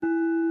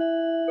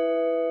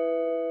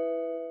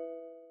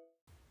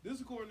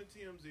according to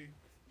TMZ,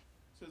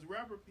 says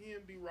rapper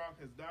PNB Rock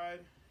has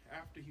died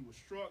after he was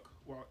struck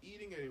while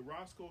eating at a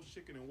Roscoe's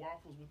Chicken and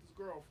Waffles with his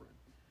girlfriend.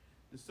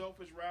 The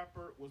selfish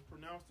rapper was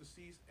pronounced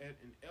deceased at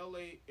an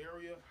LA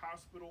area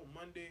hospital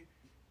Monday,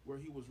 where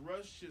he was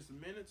rushed just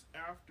minutes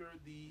after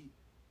the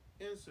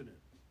incident.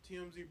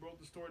 TMZ broke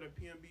the story that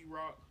PNB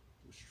Rock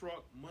was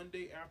struck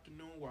Monday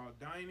afternoon while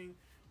dining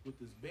with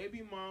his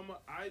baby mama,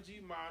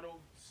 IG model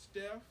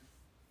Steph.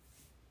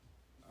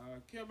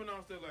 Can't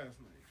pronounce that last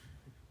name.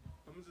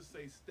 I'm going to just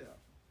say Steph.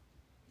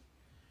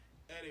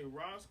 At a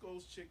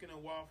Roscoe's Chicken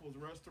and Waffles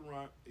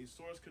restaurant, a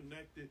source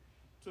connected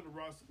to the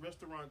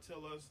restaurant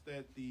tell us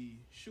that the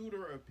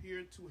shooter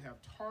appeared to have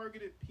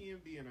targeted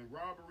PNB in a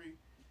robbery.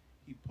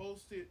 He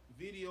posted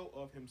video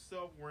of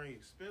himself wearing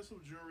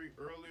expensive jewelry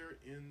earlier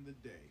in the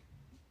day.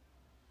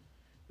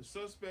 The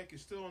suspect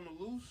is still on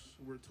the loose.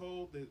 We're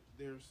told that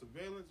there's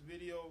surveillance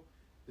video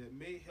that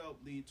may help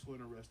lead to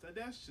an arrest. Now,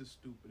 that's just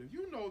stupid. If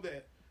you know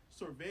that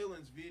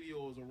surveillance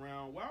video is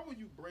around, why would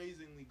you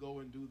brazenly go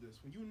and do this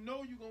when you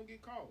know you're going to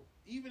get caught,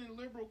 even in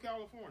liberal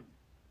California?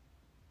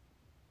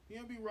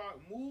 PNB Rock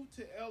moved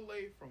to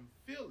LA from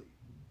Philly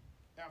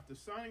after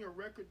signing a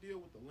record deal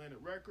with Atlantic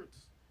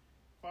Records.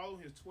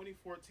 Following his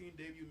 2014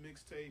 debut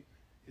mixtape,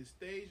 his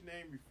stage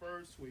name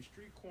refers to a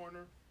street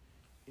corner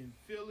in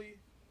Philly,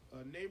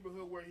 a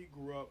neighborhood where he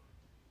grew up,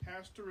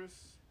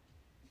 Pastoris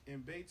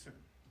and Bayton.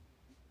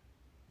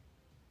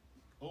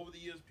 Over the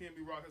years,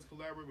 PNB Rock has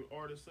collaborated with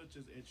artists such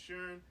as Ed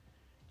Sheeran,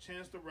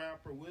 Chance the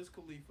Rapper, Wiz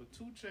Khalifa,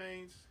 2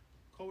 Chainz,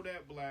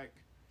 Kodak Black,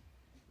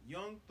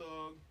 Young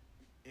Thug,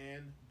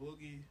 and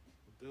Boogie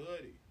with the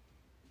Hoodie.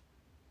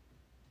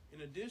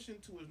 In addition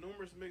to his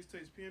numerous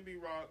mixtapes,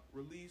 PNB Rock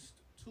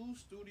released 2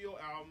 studio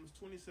albums.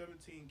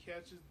 2017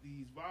 Catches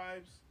These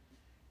Vibes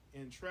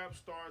and Trap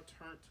Star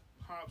Turned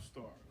Pop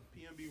Star.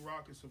 PNB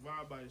Rock is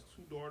survived by his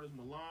 2 daughters,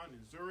 Milan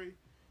and Zuri,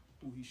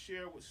 who he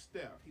shared with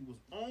Steph. He was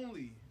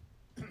only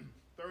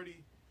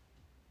 30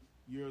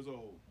 years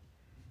old.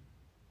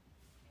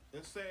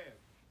 It's sad.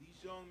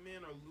 These young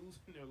men are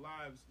losing their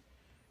lives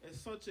at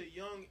such a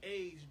young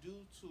age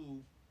due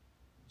to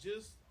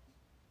just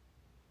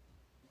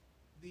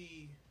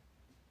the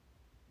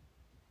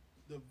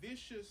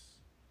vicious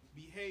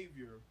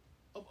behavior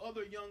of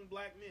other young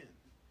black men.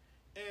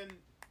 And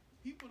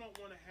people don't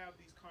want to have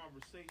these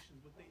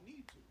conversations, but they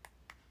need to.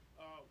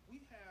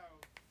 We have...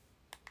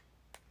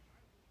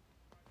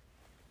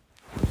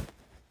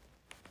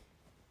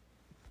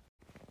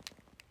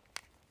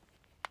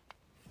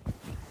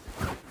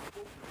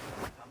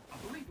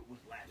 I believe it was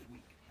last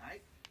week,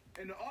 right?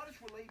 And the artist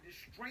relayed this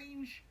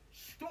strange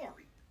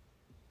story.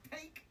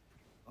 Take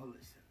a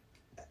listen.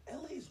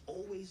 LA's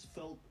always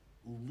felt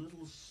a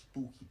little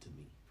spooky to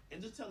me.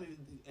 And just tell me,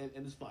 and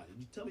it's fine.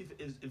 You tell me if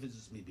it's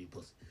just me being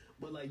pussy.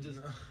 But like, just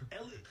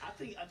LA. I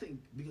think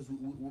because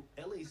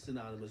LA's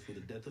synonymous with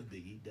the death of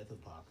Biggie, death of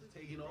Pop,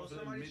 taking off.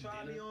 Somebody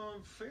tried me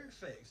on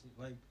Fairfax,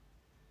 like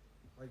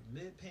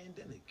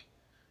mid-pandemic.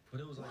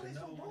 But it was Why like, they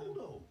so bold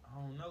though?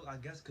 I don't know. I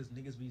guess because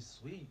niggas be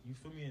sweet. You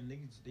feel me? And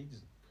niggas, they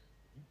just,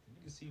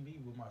 niggas see me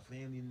with my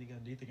family, and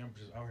they think I'm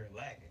just out here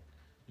lacking.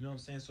 You know what I'm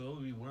saying? So it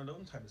would be one of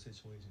those type of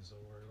situations. So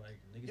where like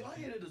niggas. Yo, I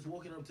hear that just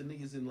walking up to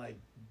niggas in like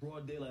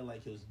broad daylight,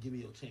 like, yo, give me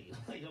your chain.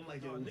 Like, I'm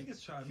like, yo, yo,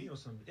 niggas try me on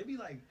something. It be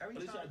like every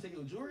time. They try to take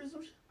your jewelry or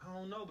some shit? I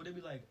don't know, but it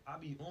be like I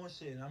be on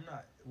shit, and I'm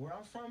not. Where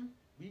I'm from,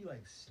 we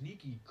like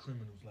sneaky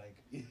criminals. Like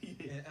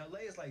in LA,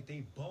 it's like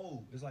they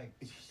bold. It's like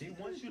they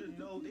want you to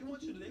know. They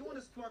want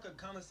to spark a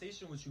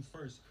conversation with you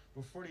first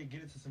before they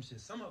get into some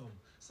shit. Some of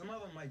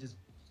them might just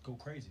go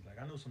crazy.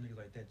 Like I know some niggas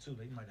like that too.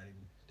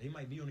 They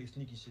might be on their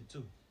sneaky shit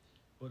too.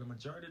 But the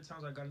majority of the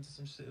times I got into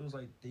some shit, it was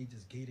like they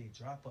just gave a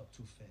drop up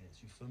too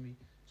fast. You feel me?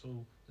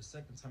 So the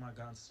second time I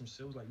got into some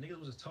shit, it was like niggas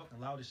was just talking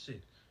loud as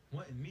shit,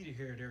 wanting me to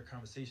hear their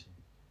conversation.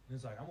 And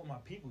it's like I'm with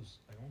my peoples,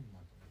 like I'm with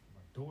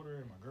my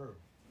daughter and my girl.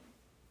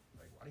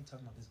 Like why they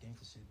talking about this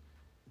gangster shit?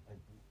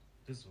 Like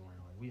this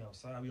around, like we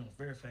outside, we on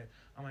Fairfax.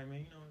 I'm like,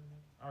 man, you know,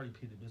 I already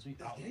peed the bitch. We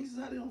out. Gangsters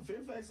out there on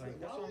Fairfax. Like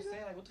that's what I'm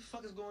saying. Like what the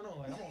fuck is going on?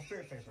 Like I'm on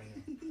Fairfax right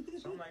now.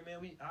 So I'm like, man,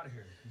 we out of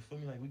here. You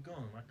feel me? Like we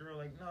going. My girl,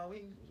 like, no,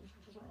 we.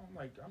 I'm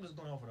like, I'm just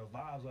going off of the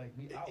vibes. Like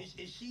we out.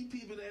 Is she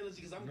peeping the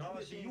energy? Because I'm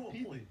she ain't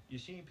peeping. Yeah,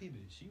 she ain't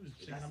peeping. She was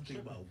thinking I'm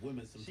tripping about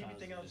women sometimes. She be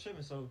thinking I'm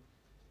tripping. So,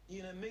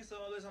 you know, mix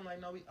all this. I'm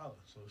like, no, we out.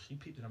 So she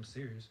peeped it. I'm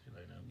serious. She's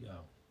like, no, we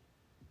out.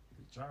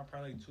 We drive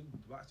probably like 2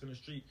 blocks in the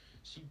street.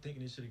 She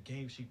thinking this shit a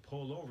game. She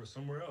pulled over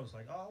somewhere else.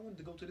 Like, oh, I wanted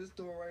to go to this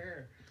store right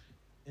here.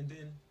 And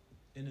then,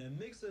 in the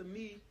mix of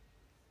me,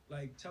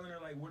 like telling her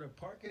like where to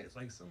park at, it's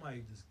like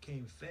somebody just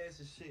came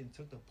fast as shit and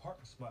took the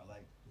parking spot,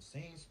 like the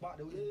same spot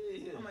that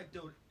we. Yeah. I'm like,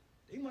 dude.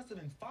 They must have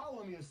been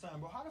following me or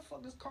something, bro. How the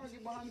fuck this car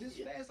get behind me this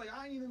fast? Like,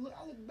 I ain't even look.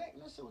 I look back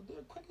and that shit was there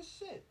quick as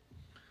shit.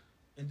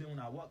 And then when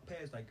I walked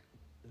past, like,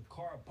 the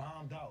car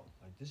bombed out.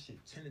 Like, this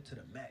shit tinted to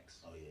the max.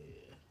 Oh,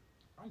 yeah.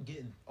 I'm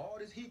getting all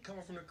this heat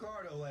coming from the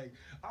car, though. Like,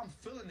 I'm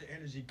feeling the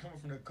energy coming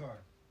from the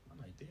car. I'm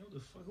like, damn, what the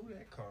fuck? Who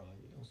that car?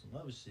 Like, you know, some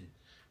other shit.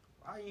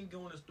 I ain't go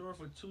in the store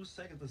for 2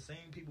 seconds. The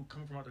same people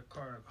come from out the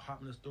car,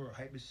 hop in the store,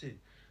 hype as shit.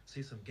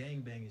 Say some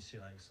gangbanging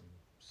shit, like some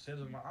said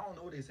to I don't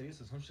know what they say. This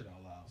is some shit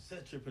out loud.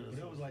 Set tripping. But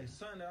it was like,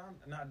 son,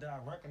 that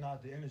I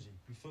recognize the energy.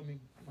 You feel me?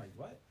 I'm like,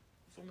 what?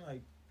 You feel me?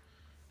 Like,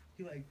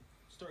 he like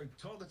started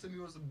talking to me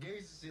with some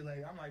gangster shit.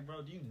 Like, I'm like,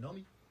 bro, do you know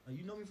me? Like,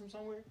 you know me from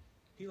somewhere?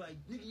 He like,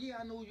 nigga, yeah,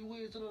 I know who you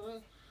is.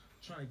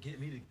 Trying to get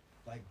me to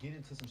like get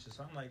into some shit.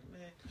 So I'm like,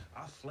 man,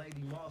 I flagged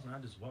him off and I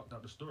just walked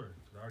out the store.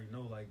 Cause I already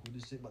know like where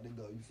this shit about to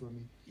go. You feel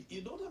me?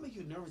 You don't that make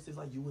you nervous? If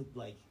like you would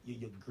like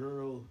your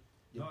girl.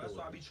 No, that's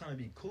why I be trying to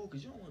be cool,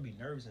 cause you don't want to be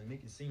nervous and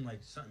make it seem like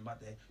something about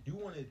that. You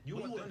want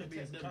them to be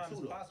as calm as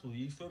possible.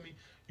 You feel me?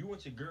 You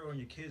want your girl and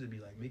your kids to be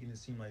like making it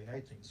seem like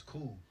everything's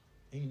cool.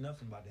 Ain't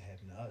nothing about to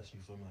happen to us. You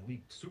feel me? Like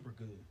we super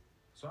good.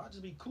 So I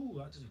just be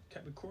cool. I just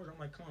kept it cordial. I'm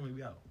like, come on, man,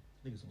 we out.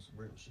 Niggas on some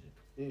real shit.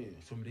 Yeah. You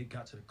feel me? They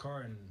got to the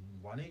car, and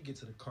while they get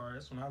to the car,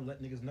 that's when I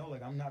let niggas know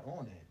like I'm not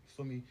on that. You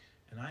feel me?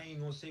 And I ain't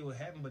gonna say what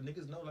happened, but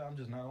niggas know that I'm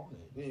just not on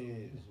that.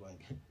 Yeah. It's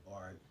like,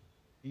 all right.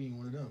 He ain't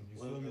one of them.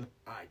 You feel me?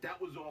 All right, that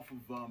was off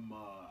of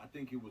I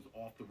think it was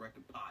Off the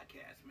Record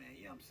podcast, man.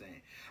 You know what I'm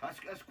saying?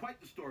 That's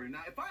quite the story. Now,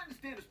 if I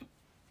understand the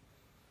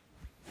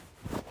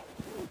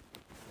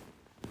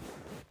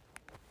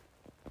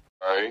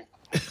Hey.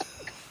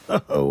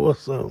 Oh,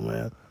 what's up,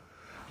 man?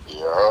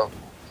 Yeah.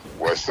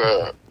 What's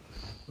up?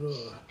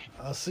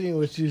 I seen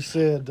what you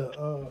said.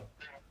 Hold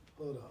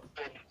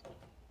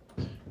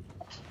up.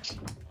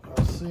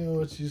 I seen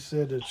what you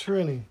said to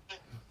Trini.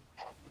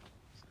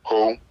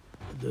 Who?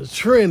 The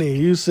Trini,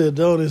 you said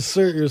don't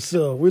insert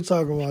yourself. We're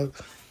talking about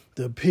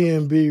the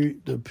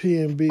PNB. The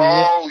PNB.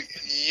 Oh,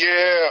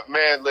 yeah.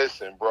 Man,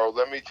 listen, bro.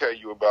 Let me tell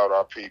you about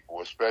our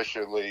people,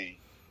 especially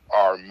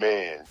our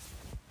men.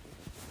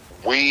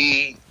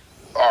 We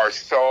are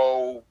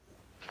so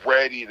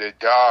ready to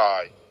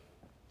die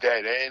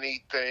that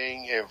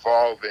anything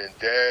involving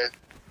death,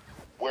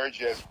 we're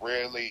just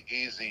really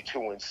easy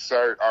to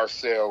insert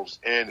ourselves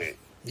in it.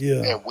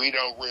 Yeah. And we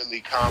don't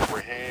really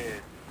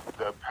comprehend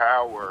the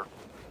power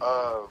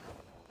of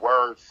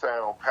word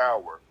sound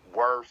power,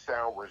 word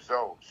sound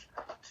results.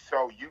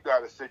 So you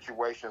got a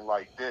situation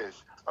like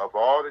this, of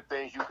all the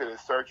things you could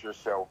insert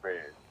yourself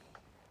in,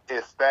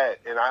 it's that.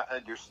 And I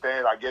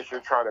understand, I guess you're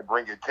trying to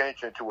bring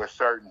attention to a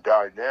certain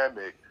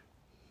dynamic,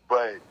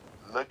 but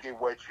look at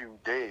what you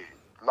did.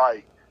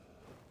 Like,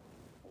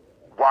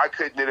 why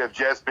couldn't it have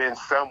just been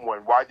someone?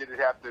 Why did it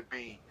have to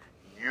be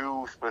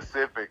you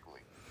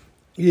specifically?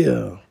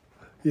 Yeah.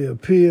 Yeah,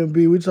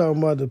 PNB. We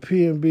talking about the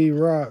PNB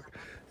Rock.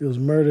 It was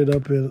murdered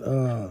up in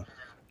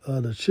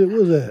the shit.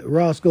 What was that?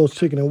 Roscoe's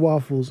Chicken and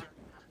Waffles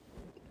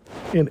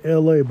in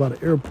L.A. by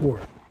the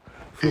airport.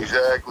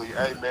 Exactly.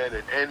 Hey, man,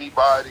 and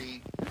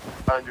anybody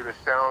under the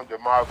sound of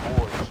my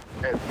voice,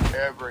 if you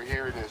ever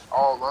hear this,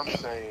 all I'm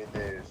saying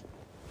is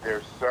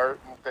there's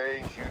certain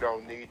things you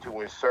don't need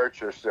to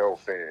insert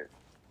yourself in.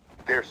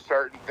 There's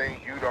certain things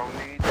you don't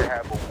need to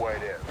have a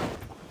what if,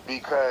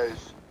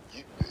 because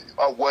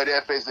a what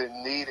if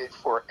isn't needed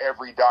for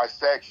every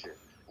dissection,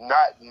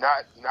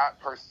 not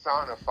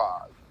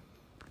personified.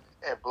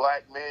 And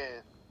black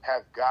men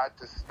have got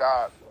to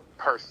stop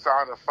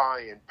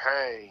personifying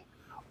pain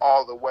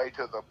all the way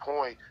to the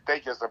point they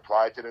just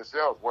apply it to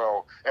themselves.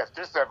 Well, if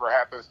this ever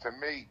happens to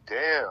me,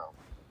 damn,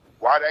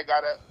 why they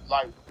gotta,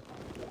 like,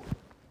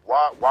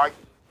 why,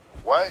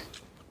 what?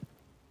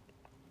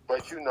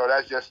 But you know,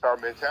 that's just our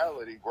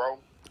mentality, bro.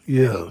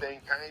 Yeah.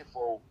 Anything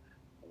painful,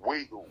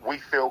 we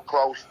feel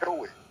close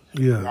to it.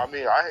 Yeah. I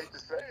mean, I hate to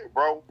say it,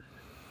 bro.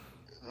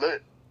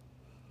 Look,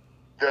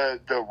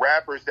 the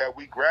rappers that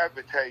we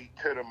gravitate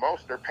to the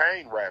most are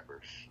pain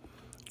rappers.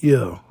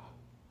 Yeah.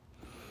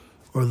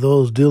 Or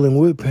those dealing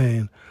with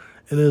pain.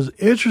 And it's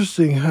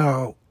interesting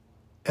how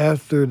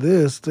after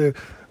this they're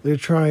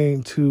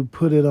trying to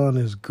put it on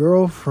his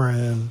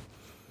girlfriend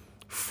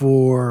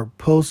for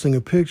posting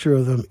a picture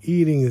of them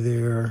eating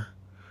there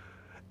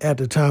at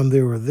the time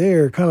they were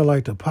there, kind of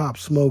like the Pop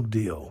Smoke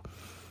deal.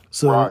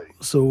 So Right.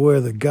 So where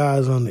the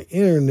guys on the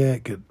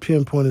internet could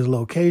pinpoint his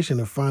location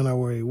and find out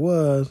where he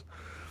was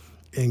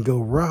and go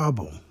rob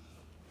him.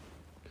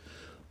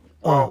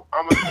 Well,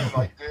 I'm going to say it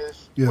like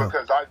this, Yeah.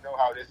 because I know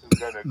how this is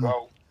going to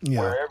go. Yeah.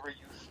 Wherever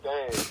you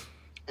stand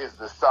is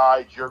the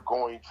side you're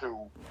going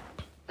to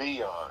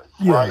be on,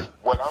 Yeah. right?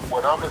 What I'm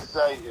going to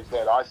say is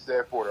that I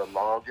said for the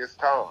longest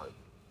time,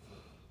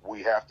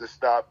 we have to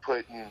stop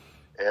putting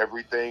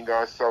everything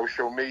on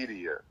social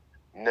media.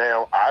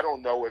 Now, I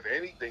don't know if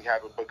anything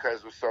happened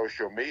because of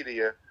social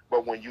media,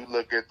 but when you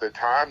look at the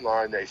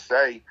timeline, they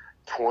say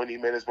 20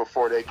 minutes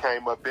before they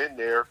came up in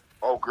there,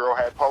 oh, girl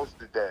had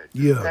posted that.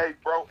 Yeah. Hey,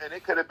 bro, and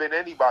it could have been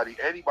anybody.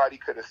 Anybody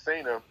could have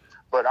seen him,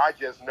 but I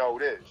just know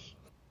this.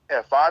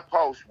 If I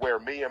post where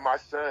me and my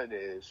son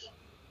is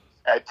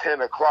at 10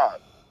 o'clock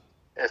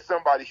and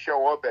somebody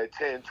show up at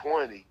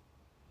 10:20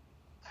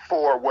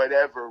 for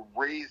whatever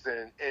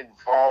reason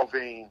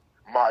involving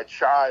my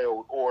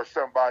child or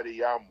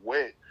somebody I'm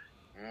with,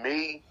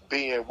 me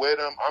being with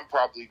them, I'm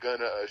probably going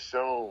to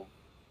assume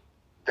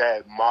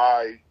that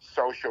my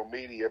social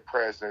media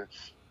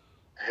presence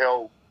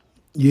helped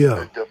Yeah.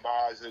 the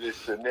demise of this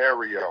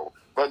scenario.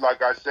 But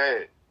like I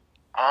said,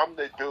 I'm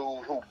the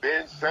dude who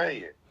been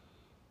saying,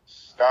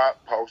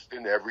 stop posting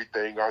posting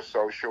everything on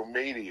social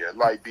media,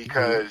 like,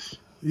 because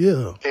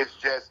Yeah.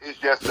 it's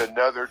just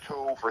another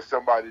tool for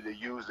somebody to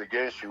use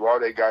against you. All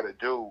they got to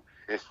do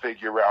is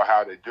figure out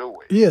how to do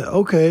it. Yeah,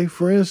 okay.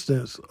 For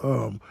instance,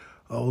 I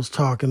was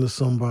talking to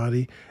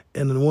somebody,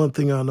 and then one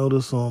thing I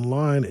noticed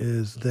online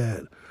is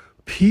that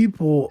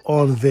people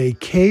on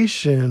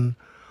vacation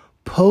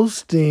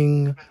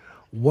posting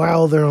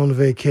while they're on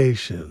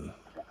vacation.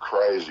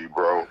 Crazy,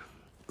 bro.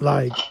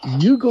 Like,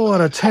 you go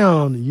out of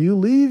town, you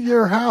leave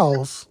your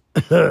house,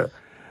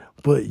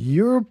 but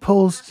you're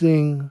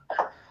posting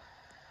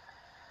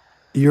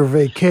your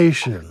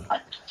vacation.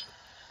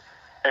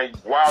 And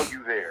while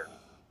you there,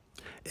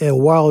 And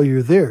while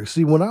you're there,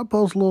 see, when I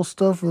post little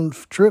stuff from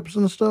trips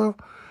and stuff,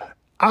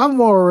 I'm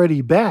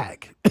already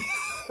back.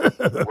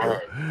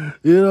 right.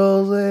 You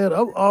know what I'm saying?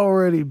 I'm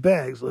already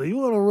back. So you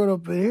want to run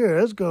up in here,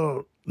 that's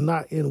going to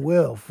not end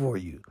well for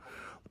you.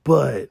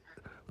 But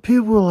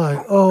people are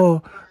like,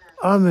 oh,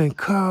 I'm in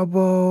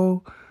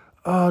Cabo.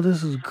 Oh,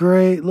 this is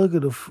great. Look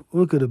at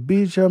the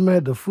beach I'm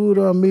at, the food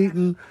I'm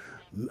eating.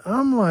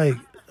 I'm like,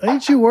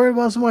 ain't you worried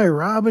about somebody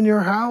robbing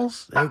your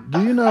house?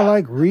 Do you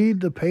not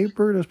read the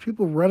paper? There's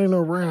people running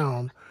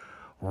around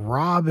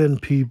robbing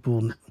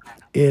people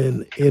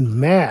in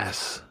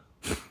mass.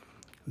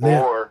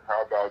 Now, Or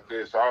how about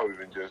this? I'll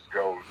even just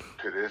go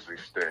to this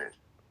extent.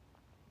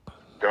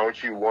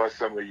 Don't you want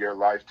some of your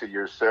life to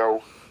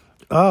yourself?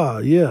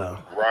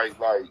 yeah. Right?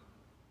 Like,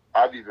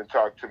 I've even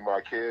talked to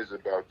my kids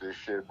about this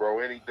shit, bro.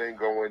 Anything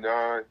going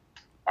on,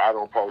 I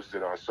don't post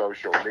it on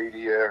social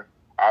media.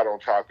 I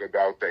don't talk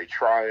about their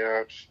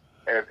triumphs.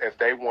 If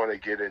they want to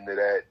get into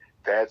that,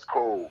 that's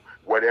cool.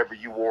 Whatever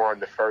you wore on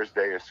the first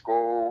day of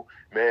school,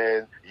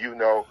 man, you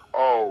know,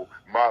 oh,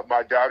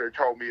 my daughter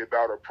told me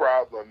about a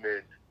problem,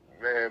 and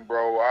man,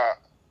 bro,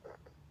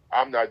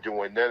 I'm not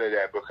doing none of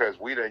that, because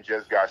we done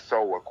just got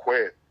so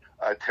equipped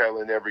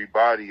telling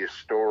everybody a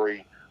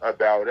story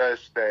about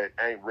us that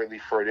ain't really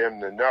for them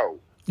to know.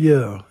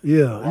 Yeah.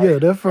 Right?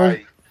 That first.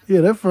 Like,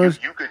 that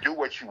first. You could do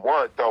what you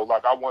want, though.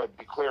 Like, I want to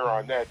be clear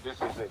on that. This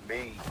isn't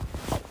me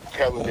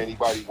telling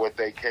anybody what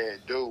they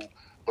can't do,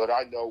 but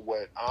I know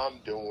what I'm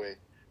doing,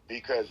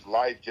 because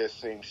life just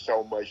seems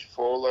so much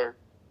fuller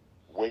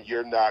when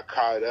you're not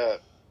caught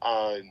up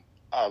on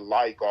a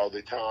like all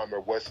the time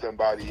or what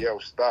somebody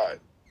else thought.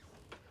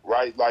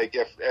 Right? Like,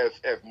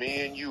 if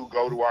me and you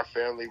go to our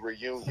family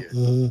reunion,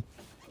 Mm-hmm.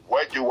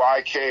 what do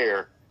I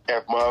care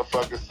if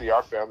motherfuckers see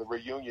our family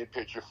reunion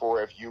picture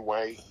for if you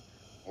ain't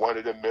one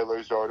of the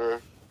Millers or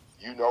the,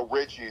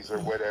 Richies or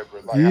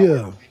whatever? Like, Yeah. I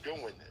wouldn't be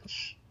doing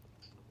this.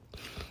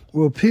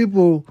 Well,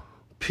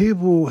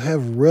 people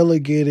have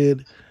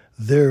relegated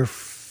their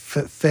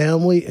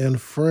family and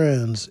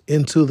friends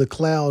into the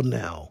cloud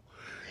now.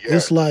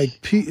 Yes.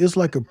 It's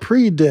like a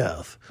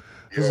pre-death.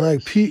 It's Yes.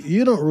 like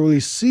you don't really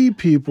see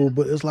people,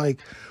 but it's like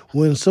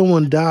when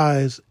someone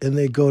dies and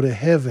they go to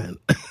heaven,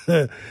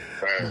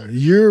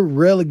 you're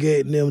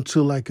relegating them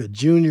to like a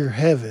junior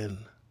heaven,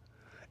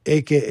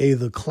 aka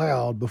the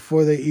cloud,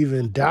 before they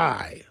even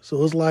die.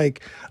 So it's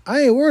like,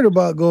 I ain't worried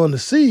about going to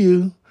see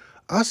you.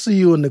 I see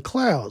you in the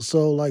cloud.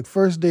 So like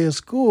first day of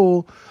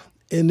school,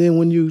 and then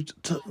when you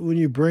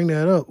bring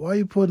that up, why are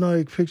you putting out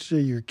a picture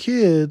of your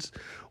kids?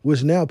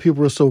 Which now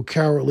people are so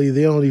cowardly,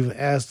 they don't even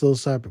ask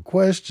those type of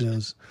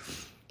questions.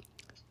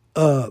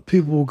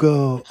 People will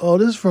go, oh,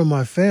 this is from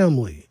my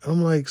family.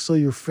 I'm like, so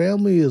your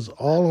family is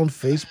all on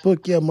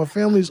Facebook? Yeah, my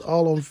family's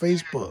all on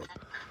Facebook.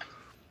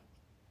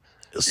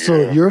 So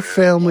Yeah, your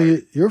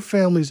man,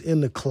 family's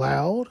in the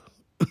cloud?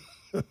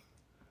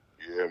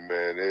 Yeah,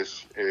 man,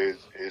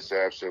 it's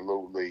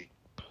absolutely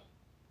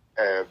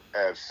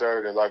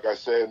absurd. And like I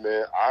said,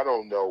 man, I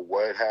don't know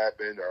what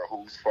happened or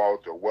whose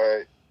fault or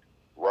what,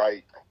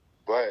 right?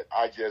 But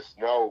I just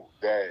know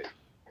that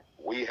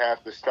we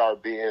have to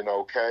start being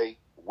okay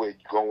with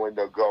going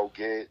to go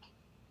get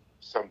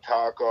some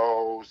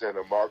tacos and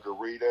a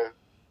margarita.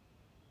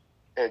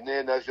 And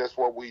then that's just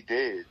what we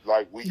did.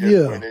 Like, we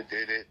just went and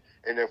did it.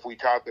 And if we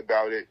talk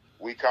about it,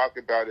 we talk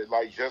about it.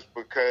 Like, just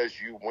because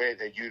you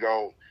went and you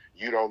don't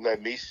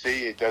let me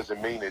see it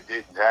doesn't mean it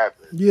didn't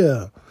happen.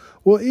 Yeah.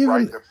 Well,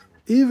 even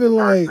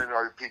like, person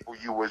or the people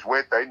you was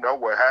with, they know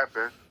what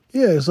happened.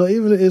 yeah, so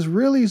even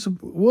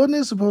wasn't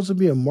it supposed to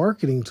be a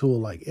marketing tool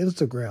like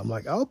Instagram?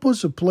 Like, I'll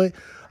post a plate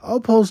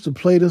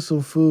of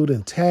some food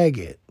and tag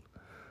it,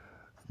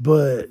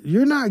 but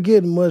you're not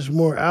getting much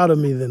more out of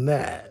me than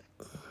that.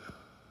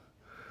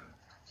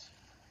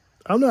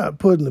 I'm not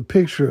putting a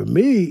picture of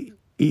me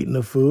eating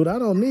the food. I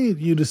don't need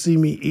you to see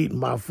me eating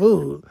my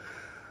food.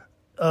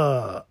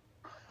 I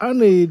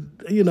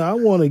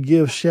want to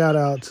give shout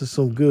out to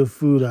some good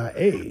food I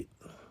ate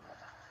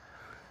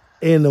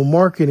in the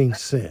marketing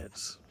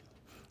sense,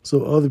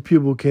 so other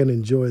people can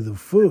enjoy the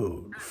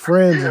food.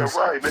 Friends, Yeah,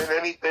 right, man.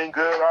 Anything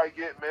good I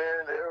get,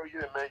 man, hell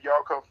yeah, man.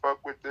 Y'all come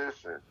fuck with this.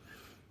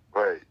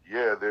 But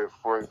yeah,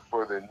 for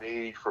the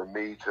need for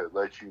me to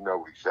let you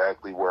know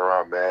exactly where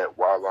I'm at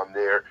while I'm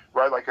there,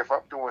 right? Like, if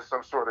I'm doing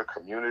some sort of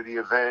community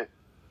event,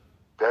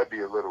 that'd be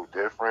a little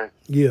different.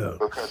 Yeah.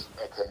 Because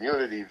a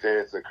community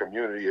event's a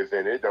community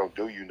event. It don't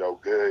do you no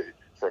good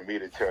for me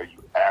to tell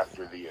you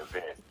after the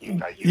event. You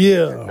need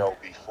Yeah. to know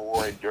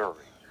before and during.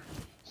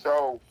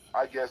 So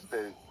I guess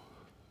that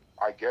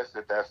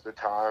that's the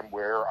time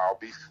where I'll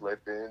be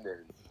slipping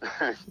and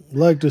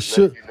Like the let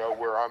shit. you know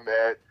where I'm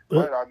at.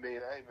 But I mean,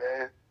 hey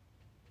man,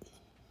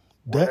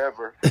 That,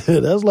 whatever.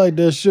 that's like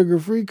that Sugar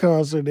Free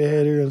concert they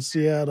had here in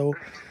Seattle.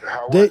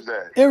 How was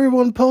that?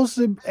 Everyone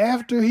posted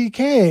after he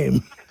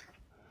came.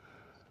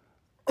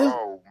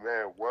 Oh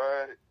man,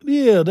 what?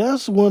 Yeah,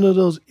 that's one of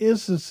those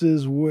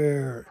instances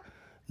where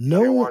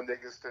no You one. want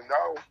niggas to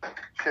know?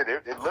 Shit,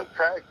 it looked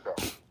packed though.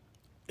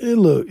 It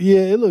looked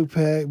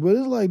packed, but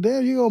it's like,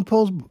 damn, you gonna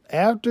post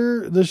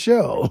after the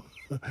show?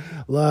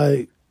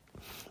 Like,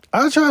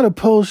 I try to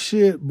post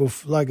shit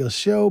like a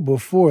show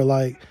before,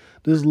 like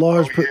this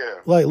large, Oh, yeah.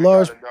 like We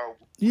large, gotta know,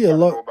 yeah, gotta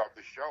know about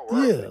the show.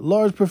 Early. yeah,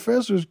 large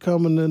professor's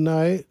coming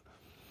tonight.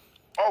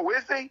 Oh,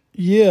 is he?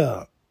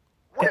 Yeah,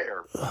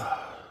 Where?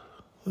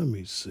 let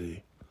me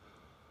see.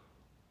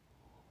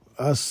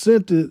 I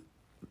sent it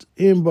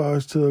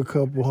inbox to a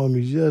couple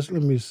homies. Yes,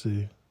 let me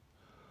see.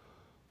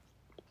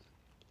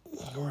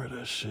 Where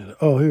that shit?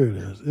 Oh, here it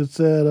is. It's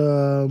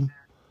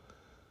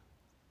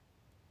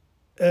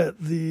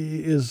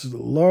is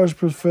large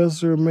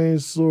professor main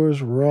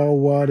source raw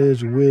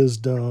wattage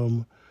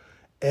wisdom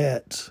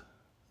at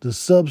the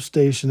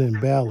substation in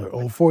Ballard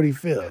on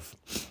 45th.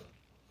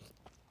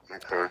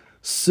 Okay.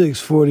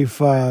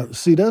 6:45.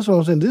 See, that's what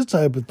I'm saying. This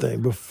type of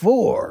thing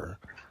before,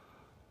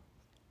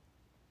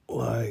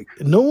 like,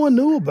 no one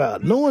knew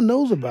about it. No one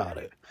knows about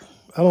it.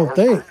 I don't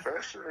think.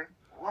 Professor?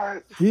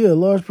 What? Yeah,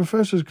 large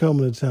professor's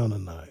coming to town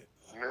tonight.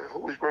 Man,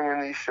 who's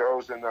bringing these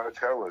shows and not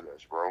telling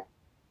us, bro?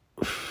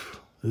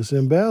 It's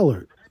in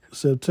Ballard.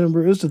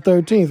 September. It's the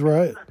 13th,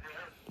 right?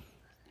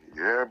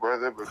 Yeah,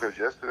 brother, because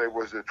yesterday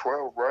was the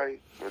 12th, right?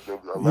 But the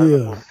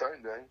 11th Yeah. was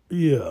Sunday.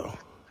 Yeah.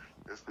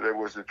 Yesterday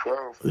was the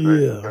 12th. Yeah.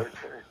 Today the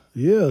 13th.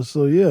 Yeah,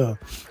 so yeah.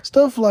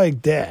 Stuff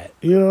like that.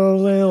 You know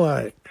what I'm saying?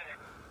 Like,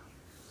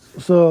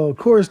 so of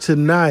course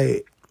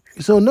tonight,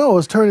 so no,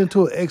 it's turned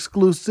into an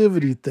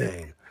exclusivity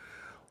thing.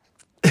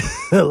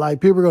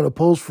 Like people are gonna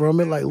post from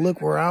it, like,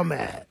 look where I'm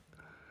at.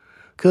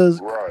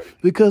 Right.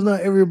 Because not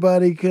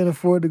everybody can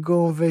afford to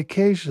go on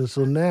vacation.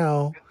 So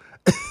now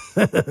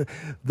the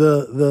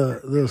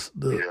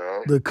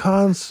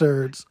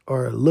concerts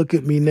are look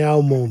at me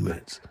now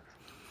moments.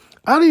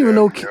 I didn't even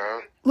know Yeah.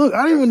 look,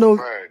 I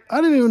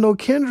didn't even know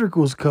Kendrick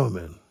was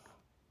coming.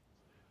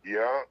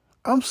 Yeah.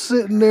 I'm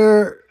sitting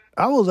there,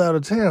 I was out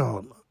of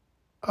town.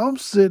 I'm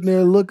sitting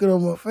there looking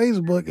on my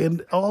Facebook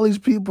and all these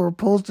people are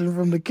posting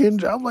from the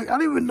Kendrick. I'm like, I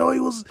didn't even know he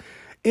was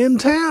in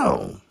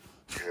town.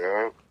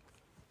 Yeah.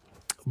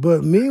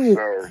 But me,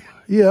 Sir.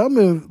 yeah, I'm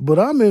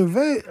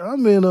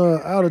in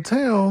out of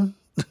town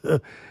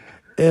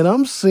and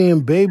I'm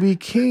seeing Baby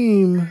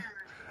Keem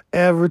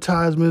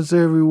advertisements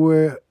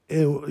everywhere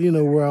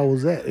and where I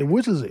was at, and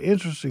which is an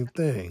interesting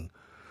thing.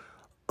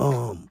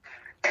 I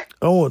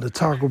want to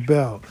talk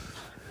about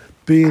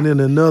being in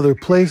another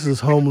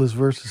places homeless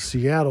versus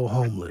Seattle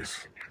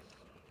homeless.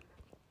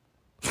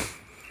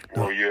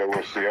 Well, yeah,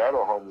 with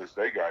Seattle homeless,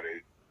 they got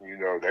it.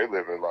 They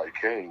living like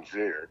kings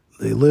here.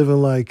 They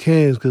living like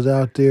kings because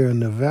out there in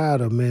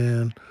Nevada,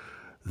 man,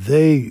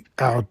 they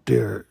out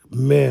there,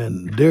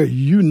 man, there,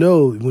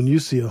 when you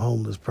see a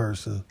homeless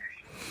person.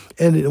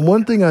 And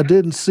one thing I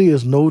didn't see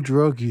is no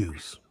drug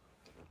use.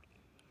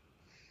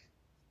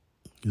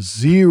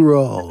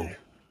 Zero.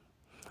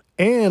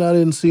 And I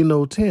didn't see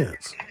no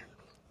tents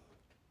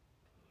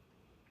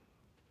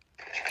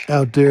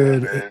out there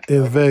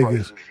in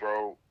Vegas. Places,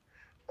 bro,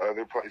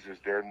 other places,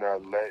 they're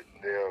not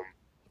letting them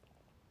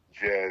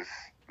just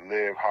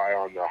live high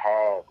on the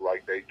hog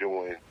like they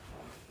doing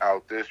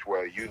out this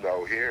way.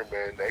 Here,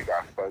 man, they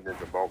got funding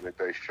the moment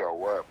they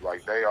show up.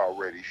 Like, they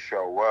already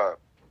show up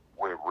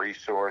with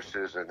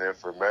resources and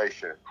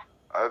information.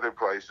 Other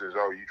places,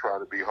 oh, you trying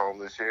to be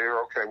homeless here?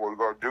 Okay, well, we're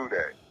going to do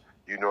that.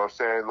 You know what I'm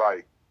saying?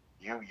 Like,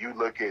 you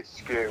look at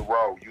Skid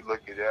Row, you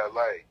look at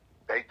L.A.,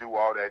 they do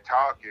all that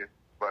talking,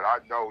 but I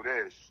know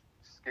this,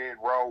 Skid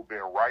Row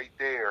been right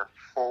there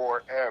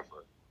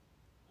forever.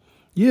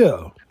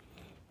 Yeah.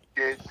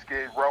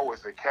 Skid Row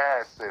is a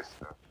caste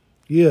system.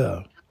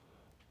 Yeah.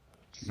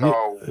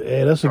 So,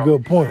 yeah, that's a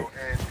good point.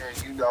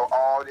 And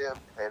all them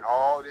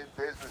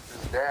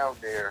businesses down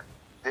there,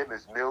 them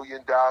is $1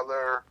 million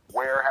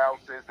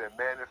warehouses and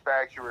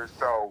manufacturers.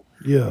 So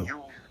yeah,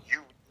 you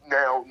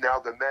now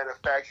the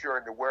manufacturer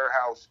and the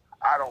warehouse,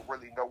 I don't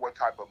really know what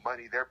type of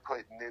money they're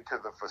putting into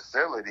the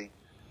facility,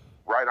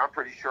 right? I'm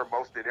pretty sure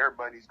most of their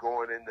money's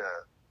going into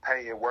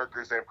paying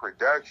workers in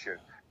production.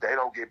 They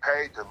don't get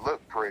paid to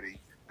look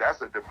pretty.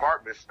 That's a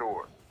department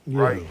store,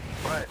 right?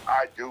 But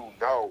I do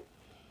know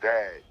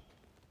that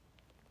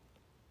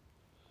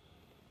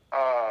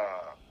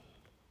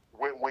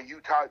when you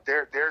talk,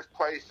 there's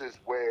places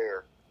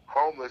where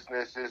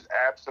homelessness is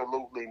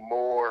absolutely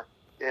more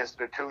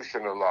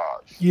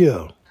institutionalized.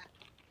 Yeah.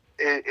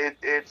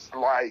 It's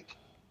like,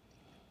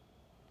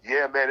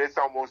 yeah, man, it's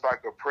almost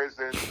like a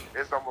prison.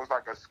 It's almost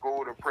like a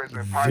school to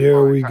prison pipeline.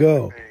 There we type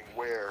go. of thing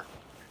where,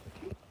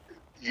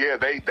 Yeah,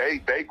 they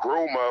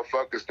grew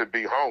motherfuckers to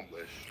be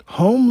homeless.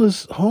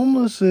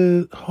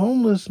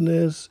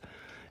 Homelessness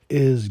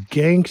is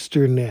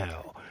gangster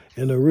now.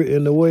 And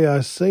the way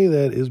I say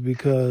that is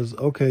because,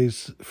 okay,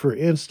 for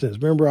instance,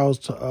 remember I was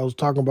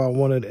talking about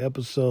one of the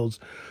episodes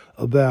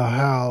about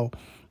how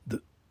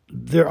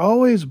there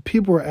always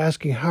people are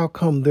asking how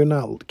come they're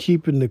not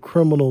keeping the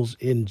criminals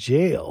in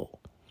jail.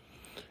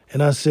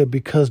 And I said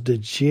because the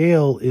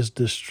jail is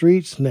the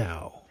streets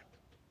now.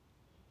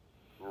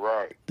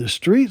 Right. The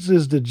streets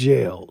is the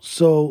jail.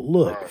 So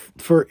look, Right.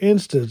 for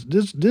instance,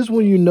 this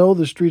when you know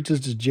the streets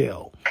is the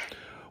jail.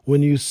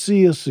 When you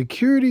see a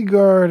security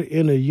guard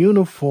in a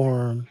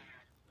uniform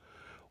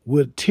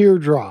with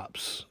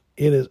teardrops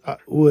in his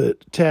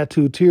with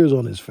tattooed tears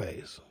on his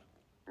face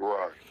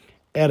Right.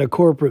 at a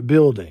corporate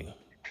building.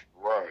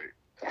 Right.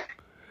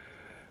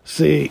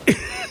 See,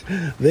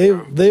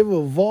 they've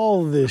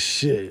evolved this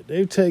shit.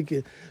 They've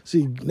taken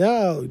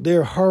now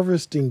they're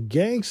harvesting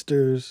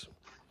gangsters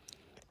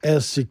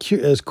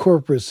as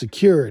corporate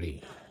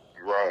security.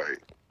 Right.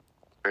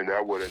 And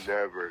that would have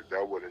never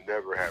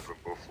happened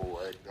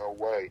before. Ain't no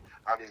way.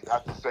 I mean,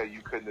 not to say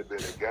you couldn't have been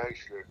a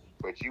gangster,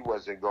 but you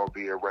wasn't gonna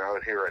be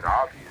around here and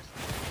obvious.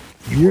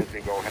 You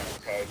wasn't gonna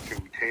have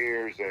tattooed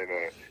tears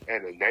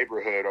and a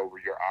neighborhood over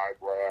your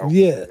eyebrow.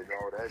 Yeah, and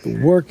all that shit.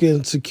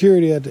 working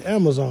security at the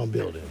Amazon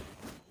building.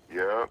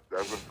 Yeah,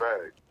 that's a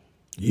fact.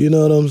 You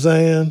know what I'm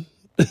saying?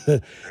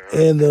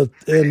 and the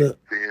Being a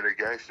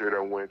gangster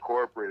that went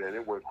corporate, and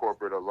it went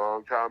corporate a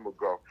long time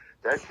ago.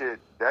 That shit,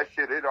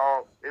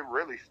 it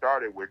really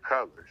started with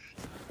colors.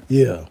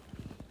 Yeah.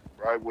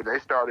 Right, when they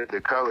started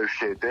the color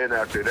shit, then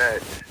after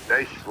that,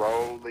 they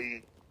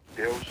slowly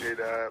built shit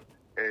up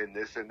and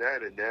this and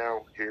that, and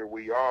now here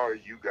we are.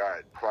 You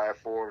got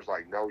platforms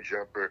like No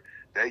Jumper.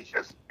 They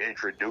just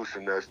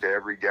introducing us to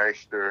every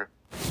gangster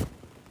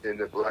in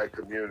the black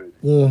community.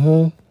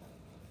 Mm-hmm.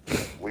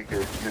 We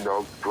could,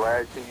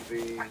 Glad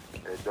TV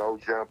and No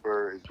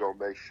Jumper is gonna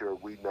make sure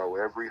we know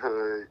every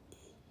hood.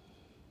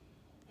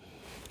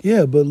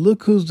 Yeah, but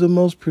look who's the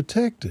most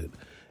protected.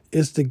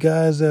 It's the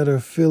guys that are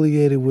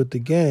affiliated with the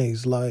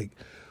gangs. Like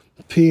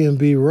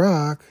P&B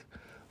Rock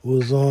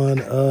was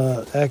on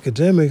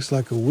Academics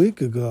like a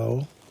week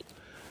ago.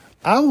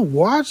 I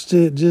watched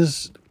it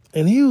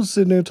and he was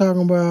sitting there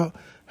talking about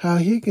how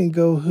he can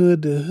go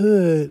hood to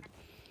hood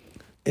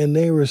and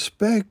they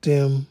respect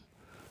him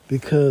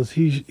because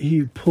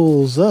he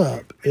pulls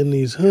up in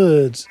these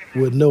hoods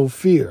with no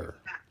fear.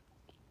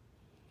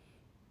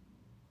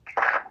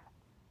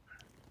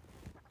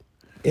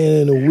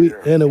 And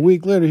a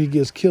week later, he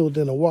gets killed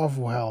in a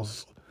Waffle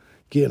House,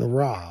 getting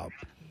robbed.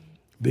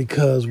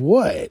 Because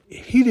what?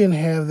 He didn't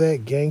have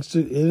that gangster.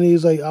 And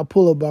he's like, I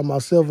pull up by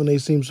myself, and they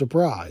seem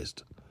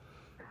surprised.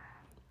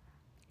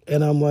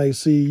 And I'm like,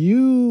 see,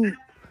 you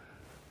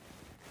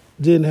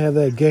didn't have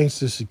that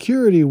gangster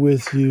security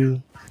with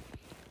you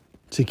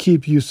to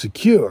keep you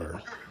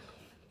secure.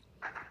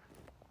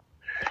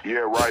 Yeah,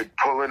 right.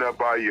 Pulling up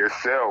by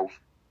yourself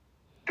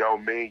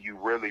don't mean you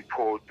really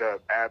pulled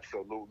up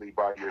absolutely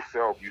by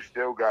yourself. You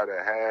still got to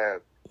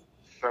have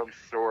some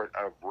sort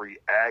of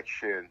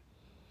reaction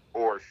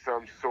or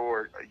some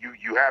sort,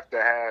 you have to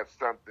have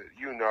something,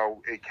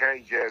 it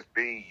can't just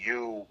be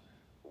you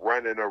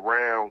running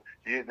around.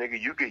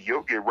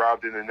 You'll get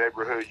robbed in the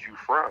neighborhood you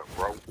from,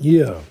 bro.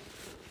 Yeah.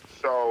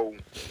 So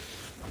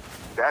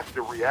that's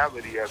the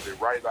reality of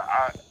it, right? Like,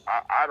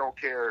 I don't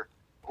care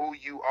who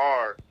you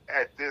are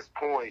at this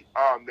point.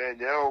 Oh man,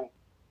 they'll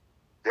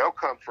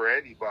come for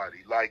anybody.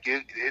 Like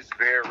it's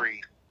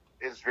very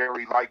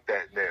like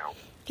that now.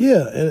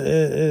 Yeah,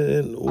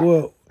 and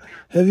well,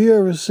 have you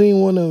ever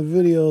seen one of them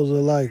videos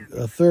of like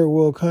a third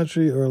world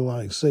country or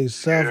like say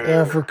South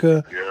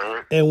Africa?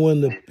 Yeah. And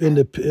when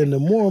the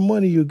more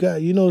money you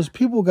got,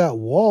 people got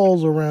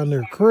walls around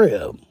their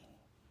crib.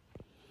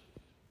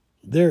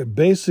 They're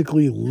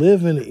basically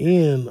living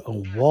in a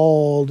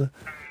walled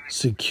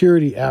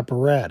security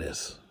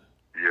apparatus.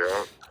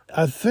 Yeah.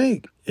 I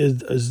think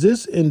is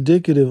this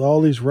indicative?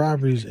 All these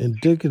robberies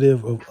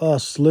indicative of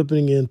us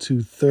slipping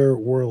into third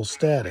world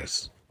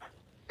status?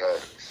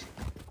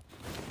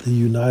 The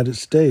United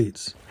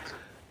States.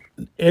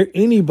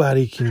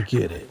 Anybody can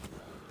get it.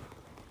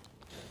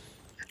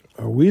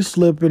 Are we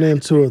slipping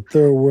into a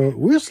third world?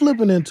 We're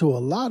slipping into a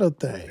lot of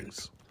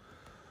things.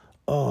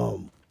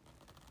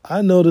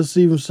 I noticed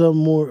even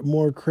something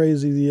more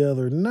crazy the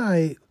other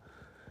night.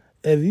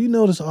 Have you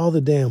noticed all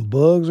the damn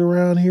bugs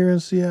around here in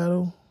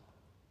Seattle?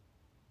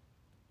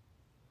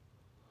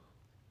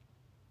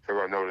 Have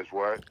I noticed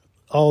what?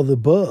 All the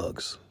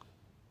bugs.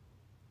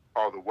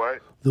 All the what?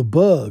 The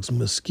bugs,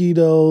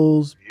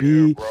 mosquitoes,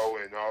 bees. Bro,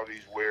 and all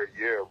these weird,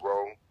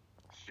 bro.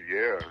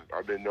 Yeah,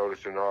 I've been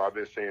noticing I've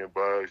been seeing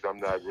bugs I'm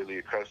not really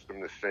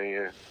accustomed to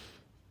seeing.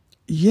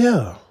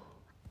 Yeah.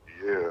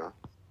 Yeah.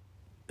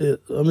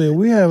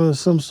 We having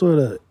some sort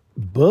of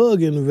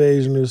bug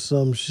invasion or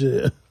some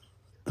shit.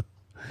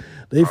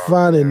 They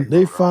finding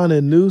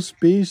new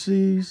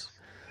species.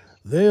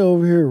 They're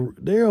over here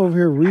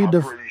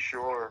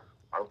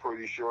I'm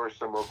pretty sure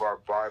some of our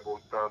Bible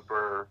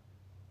thumper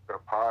the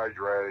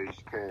Padres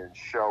can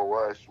show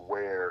us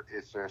where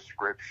it's in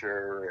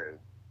scripture,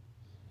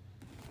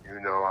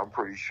 and I'm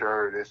pretty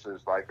sure this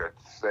is like a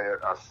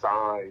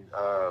sign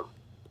of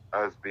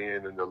us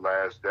being in the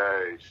last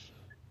days.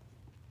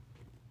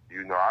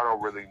 I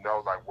don't really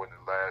know like when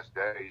the last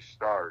days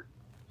start,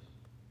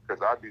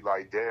 because I'd be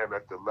like, damn,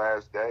 if the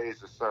last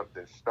days of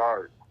something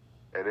start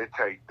and it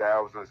take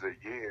thousands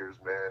of years,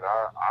 man,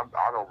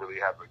 I don't really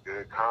have a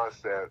good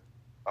concept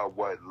of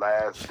what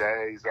last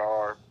days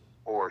are,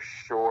 or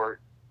short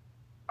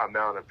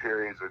amount of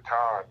periods of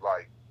time.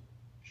 Like,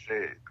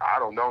 shit, I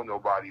don't know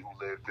nobody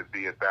who lived to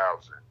be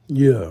 1,000.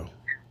 Yeah.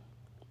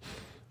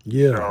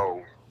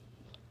 So,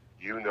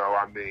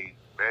 I mean,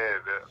 man,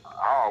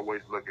 I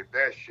always look at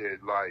that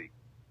shit like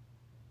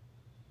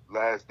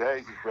last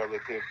days is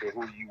relative to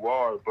who you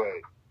are,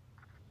 but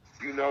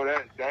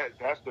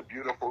that's the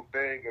beautiful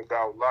thing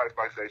about life.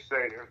 Like they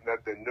say, there's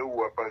nothing new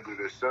up under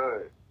the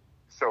sun.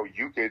 So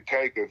you can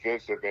take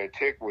events of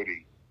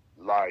antiquity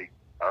like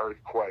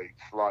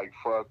earthquakes, like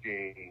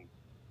fucking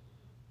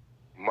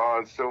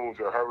monsoons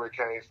or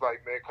hurricanes.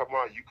 Like, man, come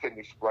on, you couldn't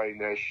explain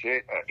that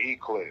shit. An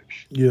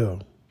eclipse. Yeah.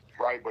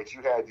 Right, but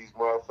you had these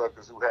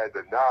motherfuckers who had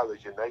the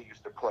knowledge, and they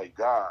used to play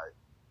God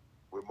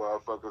with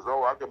motherfuckers.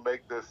 Oh, I can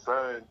make the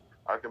sun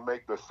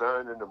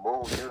and the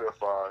moon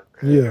unify.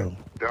 And, Yeah.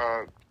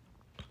 dog,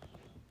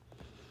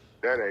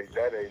 that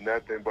ain't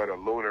nothing but a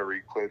lunar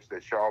eclipse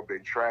that y'all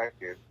been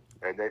tracking,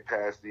 and they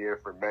pass the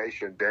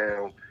information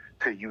down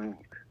to you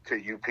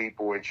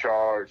people in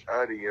charge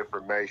of the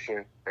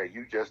information, and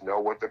you just know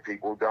what the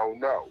people don't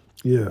know.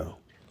 Yeah.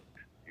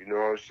 You know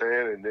what I'm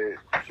saying? And then,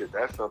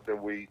 that's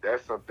something we've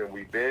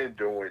been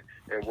doing.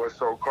 And what's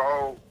so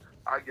cold,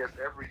 I guess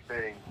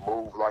everything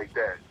moved like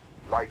that.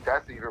 Like,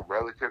 that's even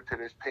relative to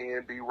this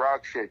PNB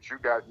Rock shit. You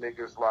got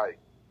niggas like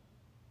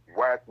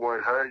Whack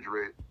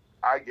 100.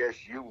 I guess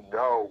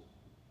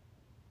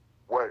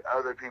what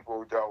other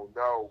people don't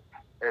know.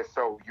 And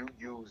so you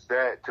use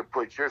that to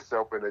put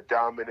yourself in a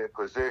dominant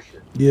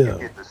position. Yeah. You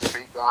get to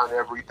speak on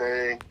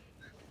everything.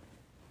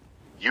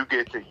 You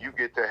get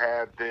to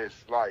have this,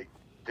 like,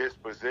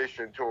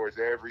 disposition towards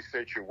every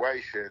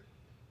situation,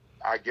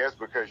 I guess,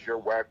 because you're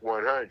Whack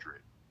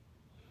 100.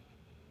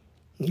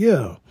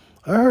 Yeah.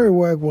 I heard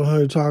Whack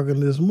 100 talking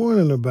this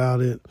morning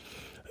about it.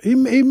 He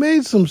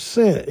made some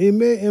sense.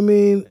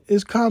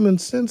 It's common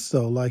sense,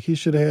 though. Like, he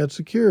should have had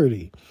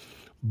security.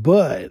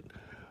 But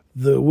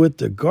with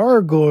the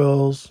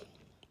gargoyles,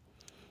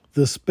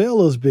 the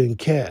spell has been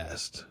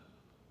cast.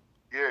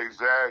 Yeah,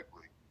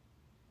 exactly.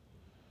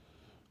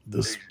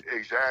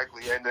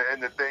 Exactly.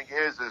 And the thing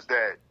is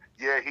that,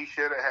 yeah, he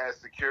should have had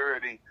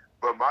security,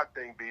 but my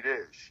thing be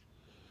this.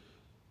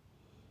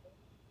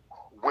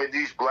 When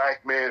these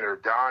black men are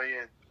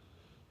dying,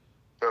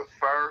 the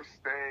first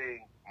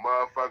thing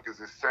motherfuckers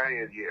is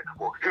saying, yeah,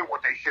 well, here's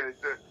what they should have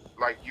done.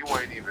 Like, you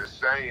ain't even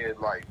saying,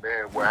 like,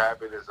 man, what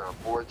happened is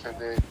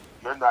unfortunate.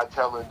 You're not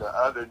telling the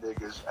other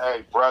niggas,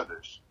 hey,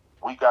 brothers,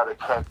 we got to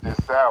cut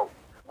this out.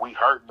 We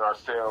hurting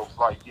ourselves.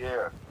 Like,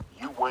 yeah,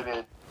 you went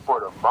in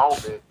for the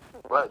moment,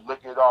 but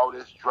look at all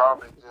this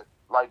drama.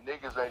 Like,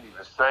 niggas ain't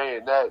even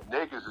saying that.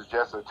 Niggas is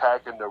just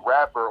attacking the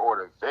rapper or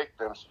the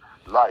victims.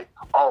 Like,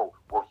 oh,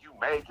 well, you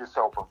made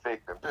yourself a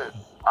victim.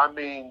 I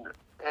mean,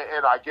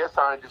 and I guess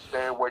I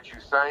understand what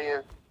you're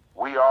saying.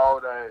 We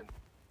all done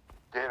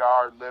did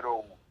our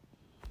little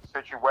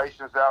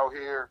situations out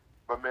here.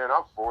 But, man,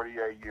 I'm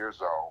 48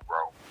 years old,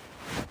 bro.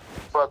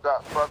 Fuck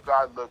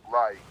I look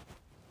like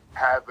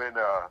having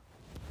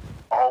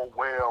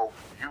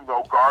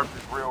garbage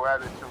real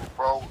attitude,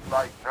 bro.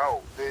 Like,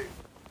 no,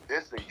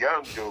 this a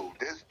young dude.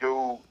 This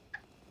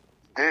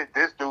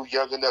dude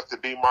young enough to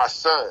be my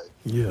son.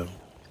 Yeah.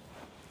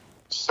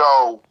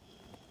 So,